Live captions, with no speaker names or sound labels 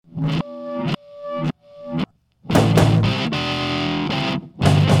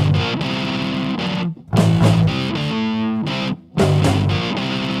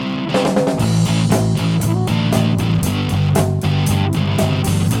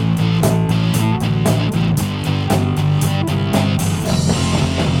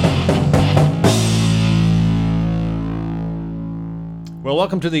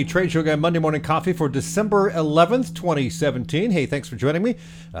welcome to the Trade Show Guy Monday Morning Coffee for December 11th, 2017. Hey, thanks for joining me.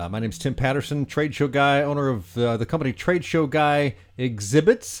 My name's Tim Patterson, Trade Show Guy, owner of the company Trade Show Guy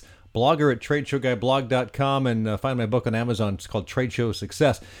Exhibits, blogger at tradeshowguyblog.com, and find my book on Amazon. It's called Trade Show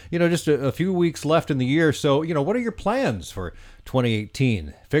Success. You know, just a few weeks left in the year, so, you know, what are your plans for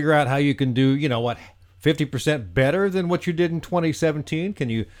 2018? Figure out how you can do, 50% better than what you did in 2017? Can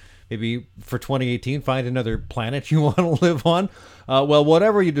you maybe for 2018 find another planet you want to live on? Well,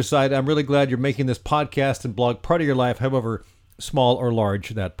 whatever you decide, I'm really glad you're making this podcast and blog part of your life, however small or large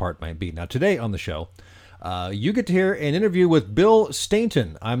that part might be. Now, today on the show, you get to hear an interview with Bill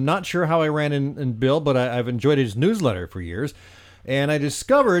Stainton. I'm not sure how I ran in Bill, but I've enjoyed his newsletter for years. And I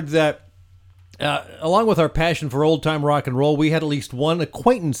discovered that along with our passion for old-time rock and roll, we had at least one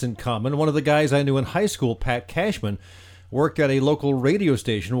acquaintance in common. One of the guys I knew in high school, Pat Cashman, worked at a local radio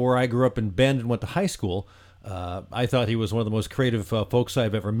station where I grew up in Bend and went to high school. I thought he was one of the most creative folks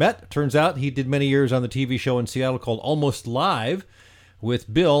I've ever met. Turns out he did many years on the TV show in Seattle called Almost Live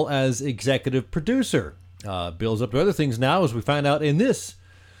with Bill as executive producer. Bill's up to other things now, as we find out in this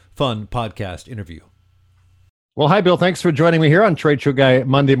fun podcast interview. Well, hi, Bill. Thanks for joining me here on Trade Show Guy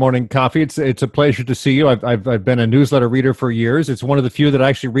Monday Morning Coffee. It's a pleasure to see you. I've been a newsletter reader for years. It's one of the few that I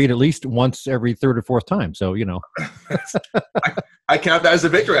actually read at least once every third or fourth time. So, you know, I count that as a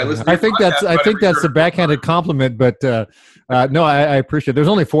victory. I think that's a backhanded compliment, but no, I appreciate it. There's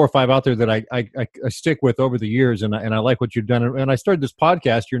only 4 or 5 out there that I stick with over the years, and I like what you've done. And I started this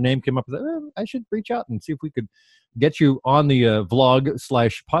podcast. Your name came up with I should reach out and see if we could get you on the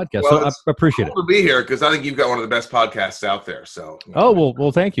vlog/podcast. Well, so I appreciate it. To be here because I think you've got one of the best podcasts out there. So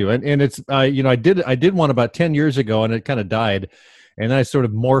well, thank you. And it's I did one about 10 years ago, and it kind of died, and I sort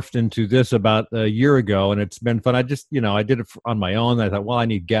of morphed into this about a year ago, and it's been fun. I just I did it on my own. I thought, well, I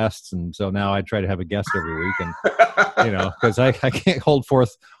need guests, and so now I try to have a guest every week, and because I can't hold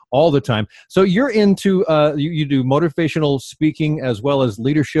forth all the time. So you're into you do motivational speaking as well as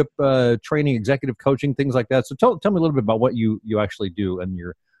leadership training, executive coaching, things like that. So tell me a little bit about what you actually do in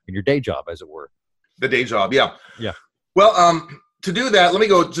your day job, as it were. The day job, yeah. Well, to do that, let me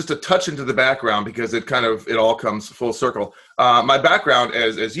go just a touch into the background because it all comes full circle. My background,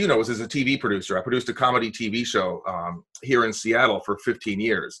 as you know, was as a TV producer. I produced a comedy TV show here in Seattle for 15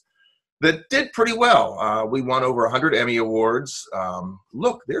 years. That did pretty well. We won over 100 Emmy Awards.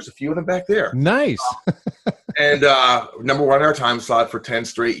 Look, there's a few of them back there. Nice. And number one in our time slot for 10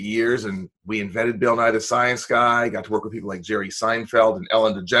 straight years. And we invented Bill Nye the Science Guy. Got to work with people like Jerry Seinfeld and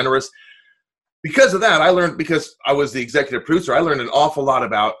Ellen DeGeneres. Because of that, because I was the executive producer, I learned an awful lot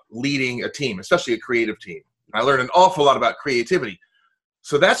about leading a team, especially a creative team. I learned an awful lot about creativity.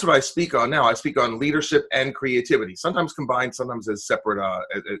 So that's what I speak on now. I speak on leadership and creativity, sometimes combined, sometimes as separate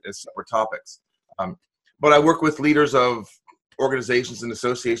topics. But I work with leaders of organizations and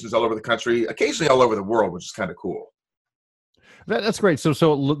associations all over the country, occasionally all over the world, which is kind of cool. That's great. So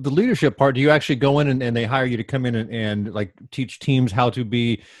the leadership part, do you actually go in and they hire you to come in and like teach teams how to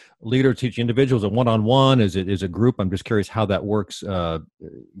be leader, teach individuals, a one-on-one? Is it a group? I'm just curious how that works, logistically.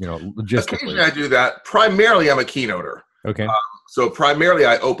 Occasionally I do that. Primarily, I'm a keynoter. Okay. So primarily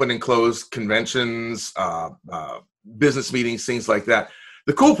I open and close conventions, business meetings, things like that.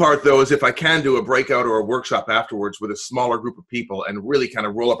 The cool part, though, is if I can do a breakout or a workshop afterwards with a smaller group of people and really kind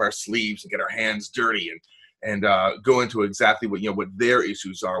of roll up our sleeves and get our hands dirty and go into exactly what their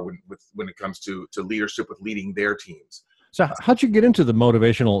issues are when it comes to leadership with leading their teams. So how'd you get into the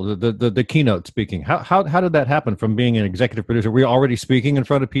motivational, the keynote speaking? How did that happen from being an executive producer? Were you already speaking in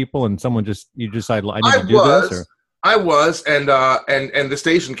front of people and you decided I need to do this? Or? I was, and the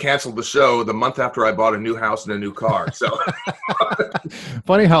station canceled the show the month after I bought a new house and a new car. So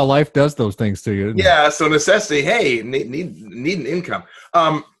funny how life does those things to you. Yeah. So necessity. Hey, need an income.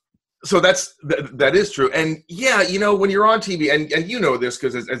 So that is true. And yeah, when you're on TV, and you know this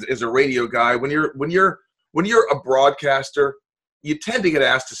because as a radio guy, when you're a broadcaster, you tend to get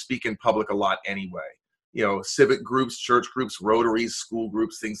asked to speak in public a lot anyway. Civic groups, church groups, Rotaries, school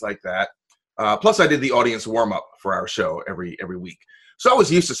groups, things like that. Plus, I did the audience warm-up for our show every week. So I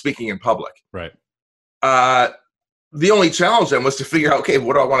was used to speaking in public. Right. The only challenge then was to figure out, okay,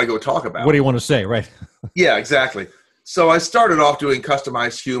 what do I want to go talk about? What do you want to say? Right. Yeah, exactly. So I started off doing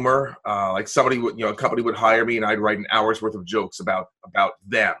customized humor. Like a company would hire me and I'd write an hour's worth of jokes about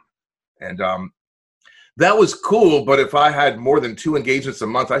them. And that was cool. But if I had more than 2 engagements a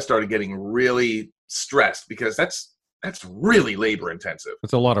month, I started getting really stressed because that's really labor intensive.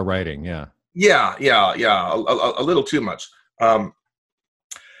 It's a lot of writing. Yeah. Yeah. A little too much.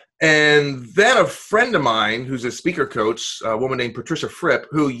 And then a friend of mine who's a speaker coach, a woman named Patricia Fripp,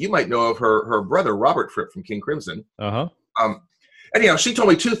 who you might know of her brother, Robert Fripp from King Crimson. Uh-huh. Anyhow, she told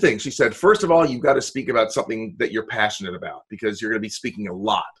me two things. She said, first of all, you've got to speak about something that you're passionate about because you're going to be speaking a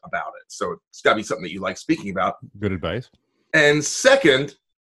lot about it. So it's got to be something that you like speaking about. Good advice. And second,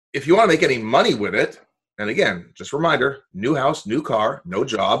 if you want to make any money with it, and again, just a reminder, new house, new car, no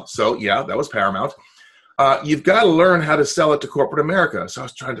job. So yeah, that was paramount. You've got to learn how to sell it to corporate America. So I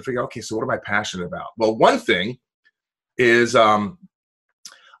was trying to figure out, okay, so what am I passionate about? Well, one thing is I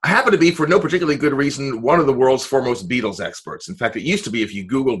happen to be, for no particularly good reason, one of the world's foremost Beatles experts. In fact, it used to be if you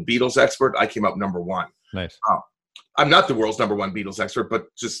Googled Beatles expert, I came up number one. Nice. I'm not the world's number one Beatles expert, but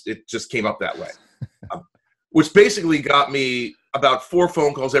it just came up that way. Which basically got me about 4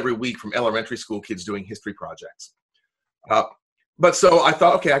 phone calls every week from elementary school kids doing history projects. But so I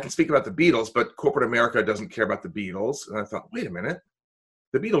thought, okay, I can speak about the Beatles, but corporate America doesn't care about the Beatles. And I thought, wait a minute,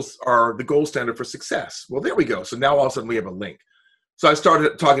 the Beatles are the gold standard for success. Well, there we go. So now all of a sudden we have a link. So I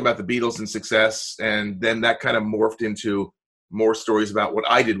started talking about the Beatles and success, and then that kind of morphed into more stories about what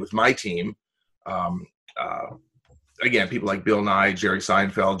I did with my team. Again, people like Bill Nye, Jerry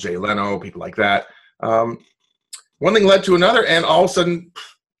Seinfeld, Jay Leno, people like that. One thing led to another, and all of a sudden,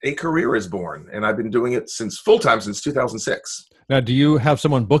 a career is born. And I've been doing it full-time since 2006. Now, do you have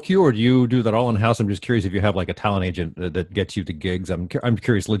someone book you, or do you do that all in-house? I'm just curious if you have like a talent agent that gets you to gigs. I'm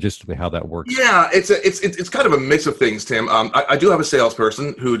curious logistically how that works. Yeah, it's kind of a mix of things, Tim. I do have a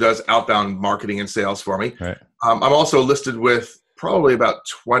salesperson who does outbound marketing and sales for me. Right. I'm also listed with probably about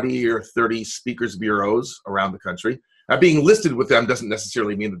 20 or 30 speakers bureaus around the country. Now, being listed with them doesn't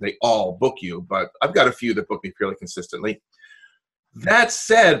necessarily mean that they all book you, but I've got a few that book me fairly consistently. That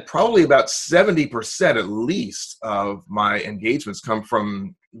said, probably about 70% at least of my engagements come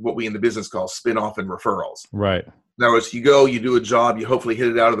from what we in the business call spin-off and referrals. Right. In other words, you go, you do a job, you hopefully hit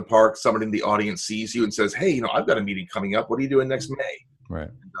it out of the park, somebody in the audience sees you and says, hey, I've got a meeting coming up. What are you doing next May? Right.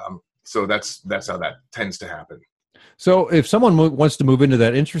 So that's how that tends to happen. So if someone wants to move into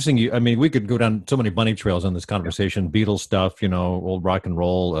that, interesting, I mean, we could go down so many bunny trails on this conversation, Beatles stuff, old rock and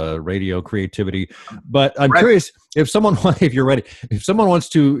roll, radio, creativity. But I'm curious, if you're ready, if someone wants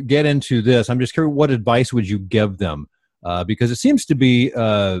to get into this, I'm just curious, what advice would you give them? Because it seems to be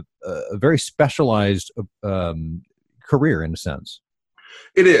a very specialized career in a sense.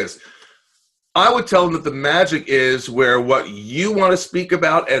 It is. I would tell them that the magic is where what you want to speak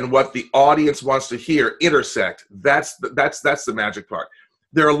about and what the audience wants to hear intersect. That's the magic part.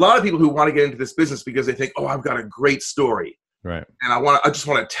 There are a lot of people who want to get into this business because they think, oh, I've got a great story. Right. And I just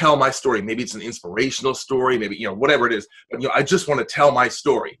want to tell my story. Maybe it's an inspirational story, maybe, whatever it is. But, I just want to tell my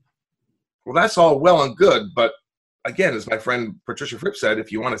story. Well, that's all well and good. But again, as my friend Patricia Fripp said,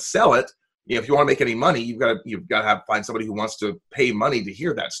 if you want to sell it, if you want to make any money, you've got to find somebody who wants to pay money to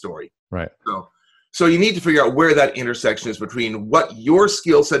hear that story. Right. So you need to figure out where that intersection is between what your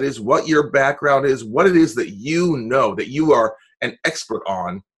skill set is, what your background is, what it is that that you are an expert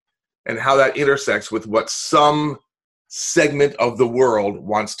on, and how that intersects with what some segment of the world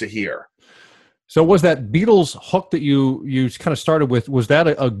wants to hear. So was that Beatles hook that you kind of started with, was that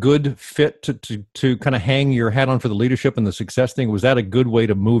a good fit to kind of hang your hat on for the leadership and the success thing? Was that a good way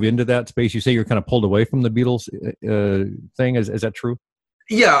to move into that space? You say you're kind of pulled away from the Beatles thing. Is that true?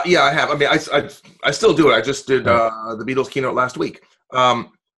 Yeah, I have. I mean, I still do it. I just did the Beatles keynote last week.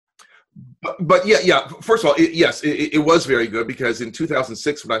 But yeah. First of all, it was very good because in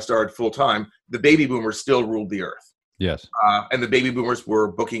 2006, when I started full time, the baby boomers still ruled the earth. Yes. And the baby boomers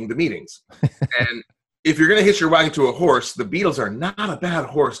were booking the meetings. And if you're going to hitch your wagon to a horse, the Beatles are not a bad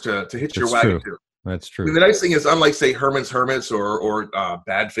horse to hitch your wagon to. That's true. I mean, the nice thing is, unlike, say, Herman's Hermits or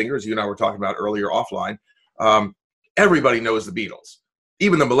Badfingers, you and I were talking about earlier offline, everybody knows the Beatles.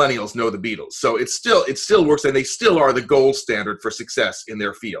 Even the millennials know the Beatles. So it still works, and they still are the gold standard for success in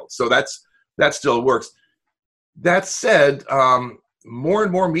their field. So that still works. That said, more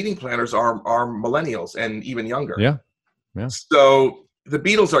and more meeting planners are millennials and even younger. Yeah. So the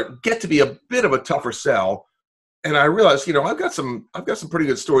Beatles get to be a bit of a tougher sell. And I realized, I've got some pretty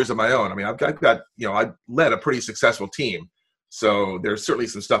good stories of my own. I mean, I've got I led a pretty successful team. So there's certainly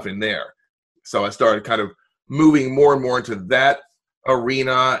some stuff in there. So I started kind of moving more and more into that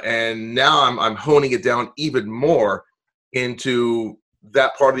arena, and now I'm honing it down even more into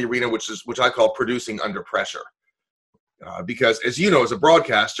that part of the arena, which I call producing under pressure. Because as you know, as a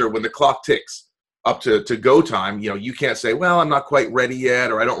broadcaster, when the clock ticks up to go time, you can't say, well, I'm not quite ready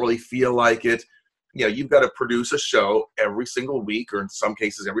yet, or I don't really feel like it. You've got to produce a show every single week, or in some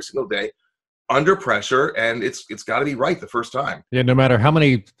cases every single day, under pressure, and it's got to be right the first time. Yeah, no matter how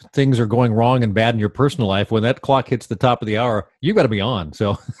many things are going wrong and bad in your personal life, when that clock hits the top of the hour, you got to be on.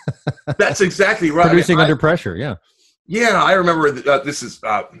 So that's exactly right. Producing under pressure, yeah. Yeah, I remember this is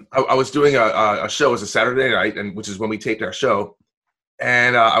I was doing a show as a Saturday night, and which is when we taped our show,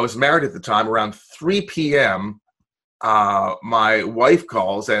 And I was married at the time. Around 3 p.m., my wife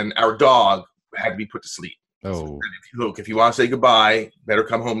calls, and our dog had to be put to sleep. Oh, So, if you want to say goodbye, better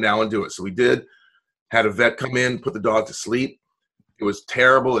come home now and do it. So we did. Had a vet come in, put the dog to sleep. It was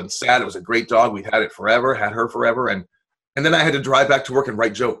terrible and sad. It was a great dog. We'd had it forever, had her forever. And then I had to drive back to work and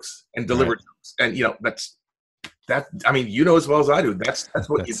write jokes and deliver jokes. And, I mean, you know as well as I do, that's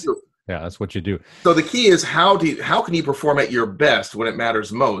what you do. Yeah, that's what you do. So the key is how can you perform at your best when it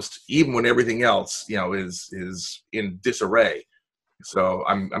matters most, even when everything else, is in disarray. So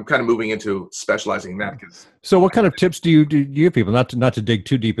I'm kind of moving into specializing in that. So what kind of tips do you give people, not to dig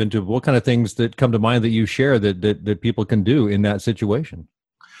too deep into, what kind of things that come to mind that you share that people can do in that situation?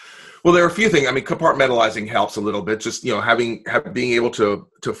 Well, there are a few things. I mean, compartmentalizing helps a little bit. Just, being able to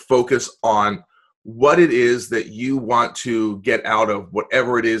focus on what it is that you want to get out of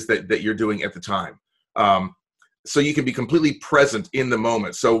whatever it is that you're doing at the time. So you can be completely present in the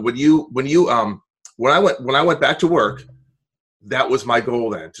moment. So when I went back to work, that was my goal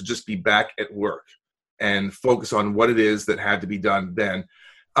then, to just be back at work and focus on what it is that had to be done then.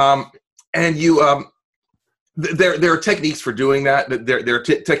 There are techniques for doing that. There are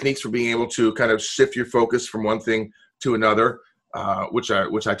techniques for being able to kind of shift your focus from one thing to another, which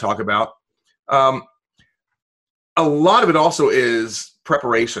I talk about. A lot of it also is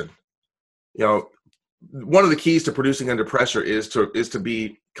preparation. One of the keys to producing under pressure is to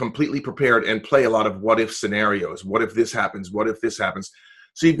be completely prepared and play a lot of what if scenarios. What if this happens? What if this happens?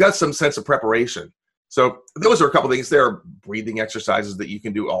 So you've got some sense of preparation. So those are a couple of things. There are breathing exercises that you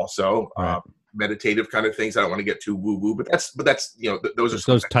can do also, right. Meditative kind of things. I don't want to get too woo-woo, but that's those are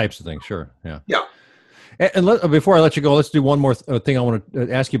those types of things. Sure. Yeah. Yeah. And before I let you go, let's do one more thing I want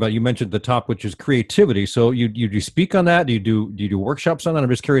to ask you about. You mentioned the top, which is creativity. So you speak on that? Do you do workshops on that? I'm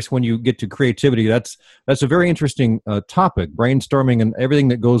just curious, when you get to creativity, that's a very interesting topic, brainstorming and everything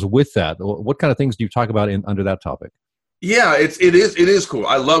that goes with that. What kind of things do you talk about under that topic? Yeah, it is cool.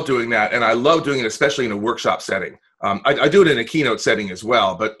 I love doing that, and I love doing it especially in a workshop setting. I do it in a keynote setting as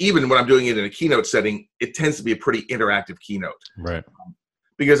well, but even when I'm doing it in a keynote setting, it tends to be a pretty interactive keynote. Right.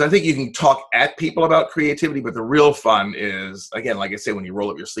 Because I think you can talk at people about creativity, but the real fun is, again, like I say, when you roll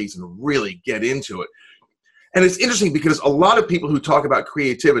up your sleeves and really get into it. And it's interesting because a lot of people who talk about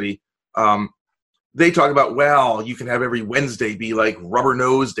creativity, they talk about, well, you can have every Wednesday be like Rubber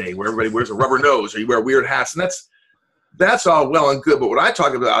Nose Day, where everybody wears a rubber nose, or you wear weird hats. And that's all well and good. But what I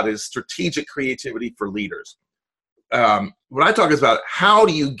talk about is strategic creativity for leaders. What I talk is about, how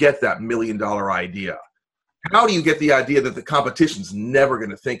do you get that $1 million idea? How do you get the idea that the competition's never going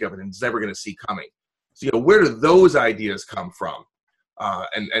to think of it and is never going to see coming? So, where do those ideas come from?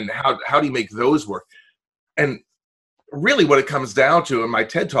 And how do you make those work? And really what it comes down to, and my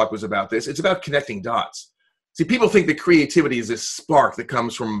TED Talk was about this, it's about connecting dots. See, people think that creativity is this spark that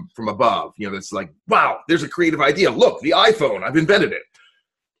comes from above. That's like, wow, there's a creative idea. Look, the iPhone, I've invented it.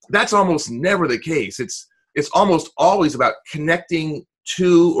 That's almost never the case. It's almost always about connecting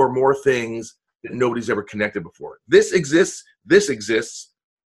two or more things that nobody's ever connected before. This exists,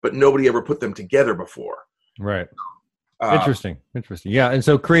 but nobody ever put them together before. Right. Interesting. Yeah. And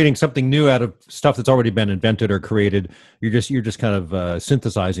so creating something new out of stuff that's already been invented or created, you're just kind of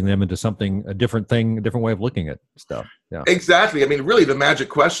synthesizing them into something, a different thing, a different way of looking at stuff. Yeah. Exactly. I mean, really the magic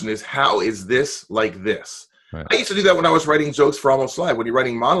question is, how is this like this? Right. I used to do that when I was writing jokes for Almost Live. When you're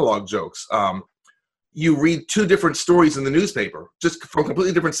writing monologue jokes, you read two different stories in the newspaper, just from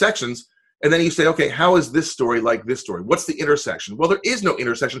completely different sections. And then you say, okay, how is this story like this story? What's the intersection? Well, there is no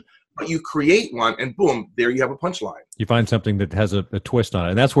intersection, but you create one, and boom, there you have a punchline. You find something that has a twist on it.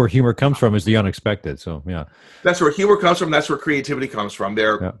 And that's where humor comes from, is the unexpected. So, yeah. That's where humor comes from. That's where creativity comes from. They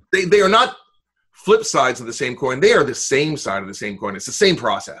are not flip sides of the same coin. They are the same side of the same coin. It's the same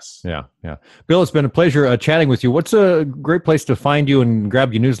process. Yeah, yeah. Bill, it's been a pleasure chatting with you. What's a great place to find you and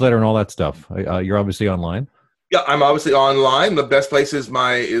grab your newsletter and all that stuff? You're obviously online. Yeah, I'm obviously online. The best place is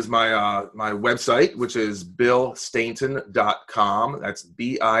my website, which is billstainton.com. That's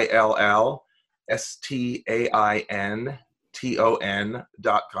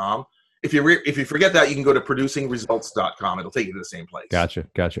BILLSTAINTON.com. If you forget that, you can go to producingresults.com. It'll take you to the same place. Gotcha.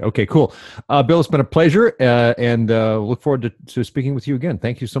 Okay, cool. Bill, it's been a pleasure, and look forward to speaking with you again.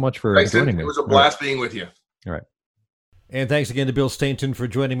 Thank you so much for joining me. It was a blast being with you. All right. And thanks again to Bill Stainton for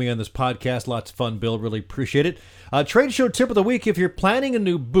joining me on this podcast. Lots of fun, Bill. Really appreciate it. Trade show tip of the week: if you're planning a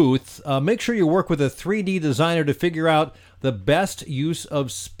new booth, make sure you work with a 3D designer to figure out the best use of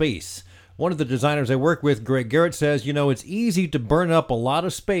space. One of the designers I work with, Greg Garrett, says, it's easy to burn up a lot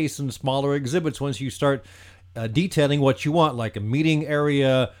of space in smaller exhibits once you start detailing what you want, like a meeting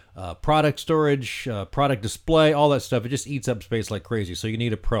area, product storage, product display, all that stuff. It just eats up space like crazy, so you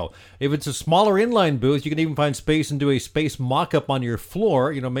need a pro. If it's a smaller inline booth, you can even find space and do a space mock-up on your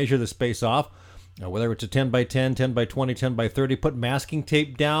floor, measure the space off. Whether it's a 10 by 10, 10 by 20, 10 by 30, put masking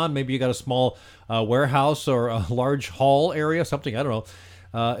tape down. Maybe you got a small warehouse or a large hall area, something, I don't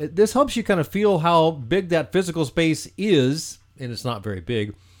know. This helps you kind of feel how big that physical space is, and it's not very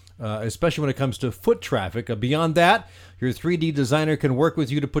big, especially when it comes to foot traffic. Beyond that, your 3D designer can work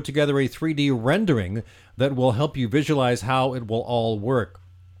with you to put together a 3D rendering that will help you visualize how it will all work.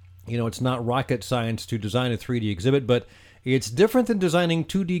 It's not rocket science to design a 3D exhibit, but it's different than designing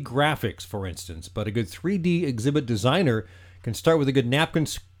 2D graphics, for instance. But a good 3D exhibit designer can start with a good napkin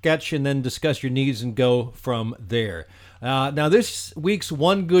sketch and then discuss your needs and go from there. Now, this week's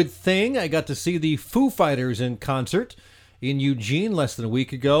one good thing, I got to see the Foo Fighters in concert in Eugene less than a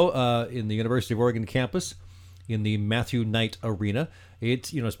week ago in the University of Oregon campus in the Matthew Knight Arena.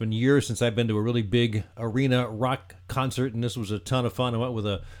 It's been years since I've been to a really big arena rock concert, and this was a ton of fun. I went with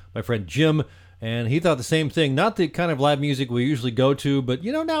my friend Jim, and he thought the same thing. Not the kind of live music we usually go to, but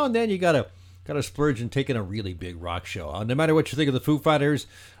now and then you gotta splurge and take in a really big rock show. No matter what you think of the Foo Fighters,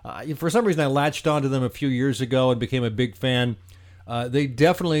 for some reason I latched onto them a few years ago and became a big fan. They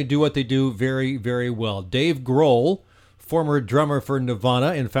definitely do what they do very, very well. Dave Grohl, former drummer for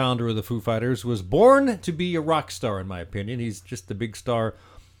Nirvana and founder of the Foo Fighters, was born to be a rock star, in my opinion. He's just the big star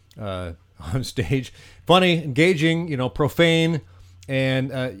on stage. Funny, engaging, profane, and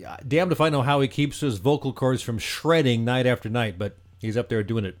damned if I know how he keeps his vocal cords from shredding night after night, but he's up there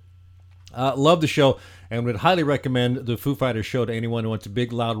doing it. Love the show and would highly recommend the Foo Fighters show to anyone who wants a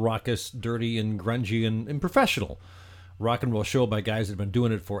big, loud, raucous, dirty, and grungy and professional rock and roll show by guys that have been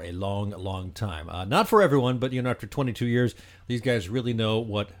doing it for a long, long time. Not for everyone, but after 22 years, these guys really know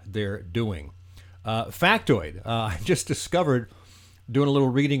what they're doing. Factoid, I just discovered, doing a little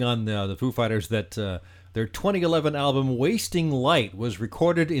reading on the Foo Fighters, that their 2011 album Wasting Light was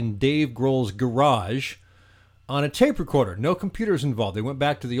recorded in Dave Grohl's garage on a tape recorder. No computers involved. They went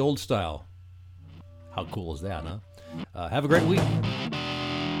back to the old style. How cool is that, huh? Have a great week.